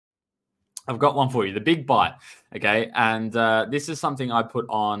I've got one for you, the big bite. Okay. And this is something I put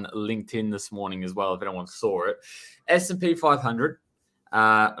on LinkedIn this morning as well, if anyone saw it. S&P 500,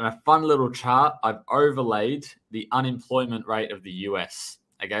 and a fun little chart. I've overlaid the unemployment rate of the US.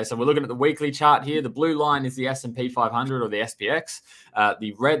 Okay, so we're looking at the weekly chart here. The blue line is the S&P 500 or the SPX.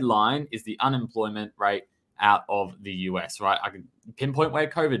 The red line is the unemployment rate out of the US, right? I can pinpoint where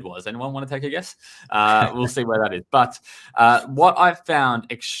COVID was. Anyone want to take a guess? We'll see where that is. But what I've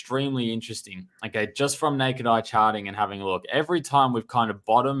found extremely interesting, okay, just from naked eye charting and having a look, every time we've kind of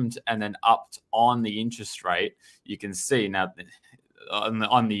bottomed and then upped on the interest rate, you can see now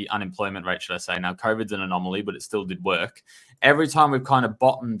on the unemployment rate, should I say. Now, COVID's an anomaly, but it still did work. Every time we've kind of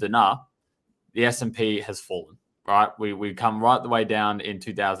bottomed and up, the S&P has fallen. Right, we come right the way down in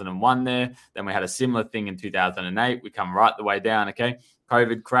 2001 there. Then we had a similar thing in 2008. We come right the way down, okay?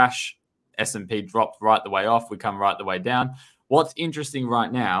 COVID crash, S&P dropped right the way off. We come right the way down. What's interesting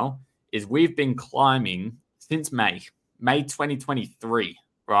right now is we've been climbing since May 2023,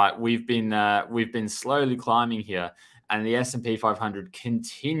 right? We've been slowly climbing here, and the S&P 500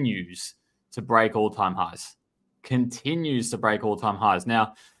 continues to break all-time highs. Continues to break all-time highs.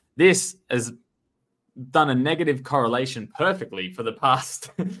 Now, this is done a negative correlation perfectly for the past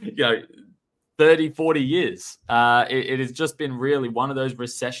 30, 40 years. It has just been really one of those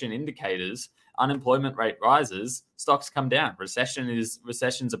recession indicators. Unemployment rate rises, stocks come down.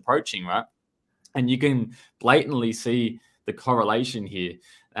 Recession's approaching, right? And you can blatantly see the correlation here.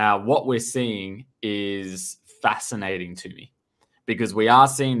 What we're seeing is fascinating to me, because we are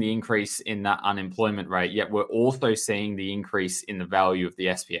seeing the increase in that unemployment rate, yet we're also seeing the increase in the value of the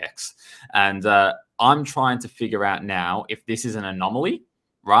SPX. And I'm trying to figure out now if this is an anomaly,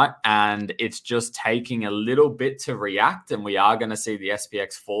 right? And it's just taking a little bit to react, and we are going to see the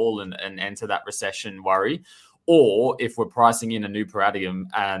SPX fall and enter that recession worry, or if we're pricing in a new paradigm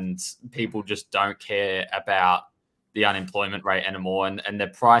and people just don't care about the unemployment rate anymore, and they're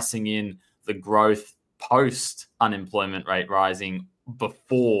pricing in the growth post unemployment rate rising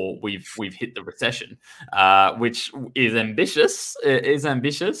before we've hit the recession, which is ambitious. It is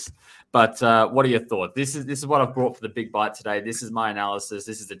ambitious. But what are your thoughts? This is what I've brought for the big bite today. This is my analysis.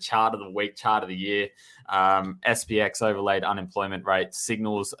 This is the chart of the week, chart of the year. SPX overlaid unemployment rate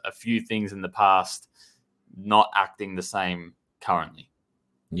signals a few things in the past, not acting the same currently.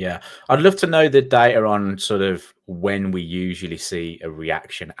 Yeah, I'd love to know the data on sort of when we usually see a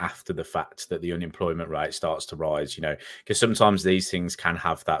reaction after the fact that the unemployment rate starts to rise, because sometimes these things can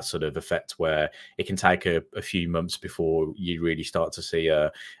have that sort of effect where it can take a few months before you really start to see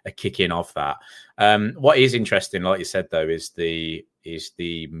a kick in of that. What is interesting, like you said, though, is the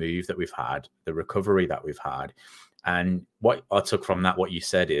move that we've had, the recovery that we've had. And what I took from that, what you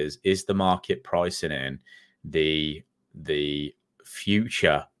said is the market pricing in the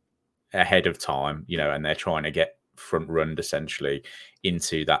future ahead of time, and they're trying to get front run essentially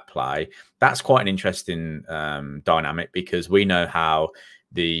into that play. That's quite an interesting dynamic, because we know how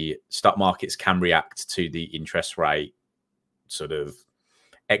the stock markets can react to the interest rate sort of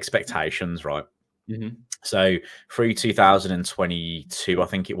expectations, right? Mm-hmm. So through 2022, I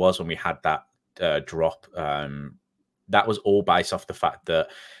think it was, when we had that drop, that was all based off the fact that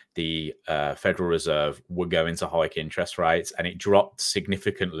the Federal Reserve were going to hike interest rates, and it dropped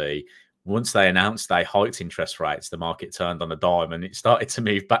significantly. Once they announced they hiked interest rates, the market turned on a dime and it started to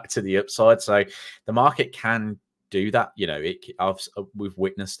move back to the upside. So the market can do that. We've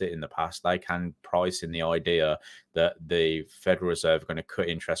witnessed it in the past. They can price in the idea that the Federal Reserve are going to cut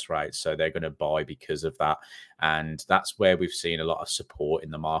interest rates, so they're going to buy because of that. And that's where we've seen a lot of support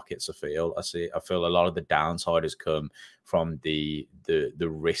in the markets. I feel a lot of the downside has come from the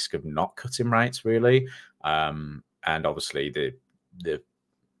risk of not cutting rates, really, and obviously the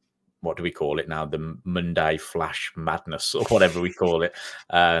what do we call it now? The Monday flash madness, or whatever we call it,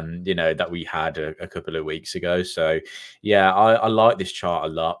 that we had a couple of weeks ago. So yeah, I like this chart a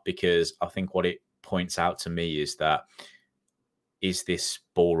lot, because I think what it points out to me is that, is this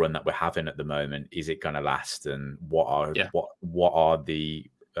bull run that we're having at the moment, is it going to last? And what are the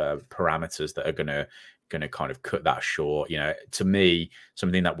parameters that are going to kind of cut that short? To me,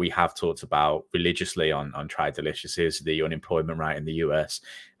 something that we have talked about religiously on TradeDelicious is the unemployment rate in the US,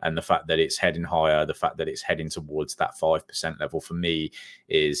 and the fact that it's heading higher, the fact that it's heading towards that 5% level, for me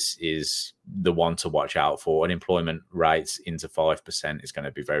is the one to watch out for. Unemployment rates into 5% is going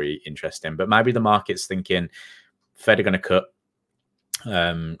to be very interesting. But maybe the market's thinking Fed are going to cut.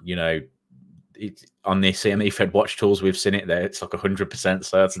 On the CME Fed Watch tools, we've seen it there. It's like 100%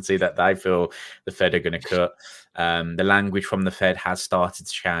 certainty that they feel the Fed are going to cut. The language from the Fed has started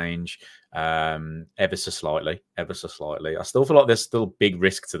to change. ever so slightly, ever so slightly. I still feel like there's still big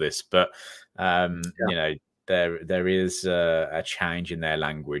risk to this, but you know, there is a change in their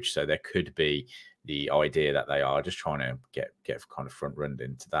language, so there could be the idea that they are just trying to get kind of front run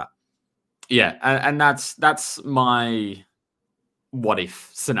into that. Yeah, and that's my what if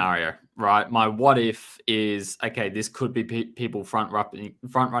scenario, right? My what if is, okay, this could be people front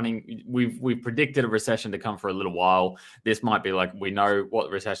running. We've predicted a recession to come for a little while. This might be like, we know what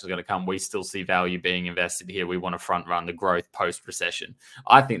the recession is going to come. We still see value being invested here. We want to front run the growth post recession.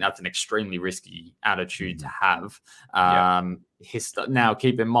 I think that's an extremely risky attitude to have. Now,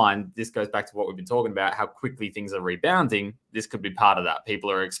 keep in mind, this goes back to what we've been talking about, how quickly things are rebounding. This could be part of that.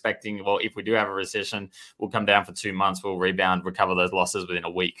 People are expecting, well, if we do have a recession, we'll come down for 2 months, we'll rebound, recover those losses within a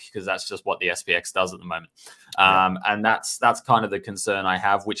week, because that's just what the SPX does at the moment. And that's kind of the concern I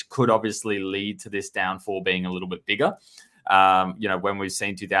have, which could obviously lead to this downfall being a little bit bigger. You know, when we've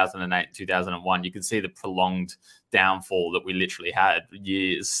seen 2008, 2001, you can see the prolonged downfall that we literally had,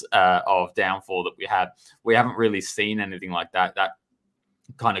 years of downfall that we had. We haven't really seen anything like that. That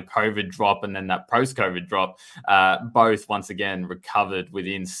kind of COVID drop and then that post-COVID drop, both once again recovered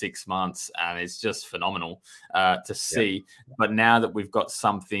within 6 months, and it's just phenomenal to see. But now that we've got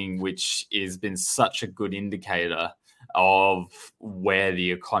something which has been such a good indicator of where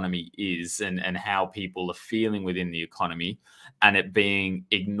the economy is and how people are feeling within the economy, and it being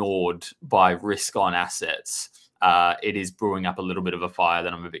ignored by risk on assets, it is brewing up a little bit of a fire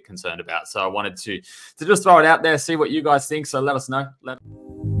that I'm a bit concerned about. So I wanted to just throw it out there, see what you guys think. So let us know.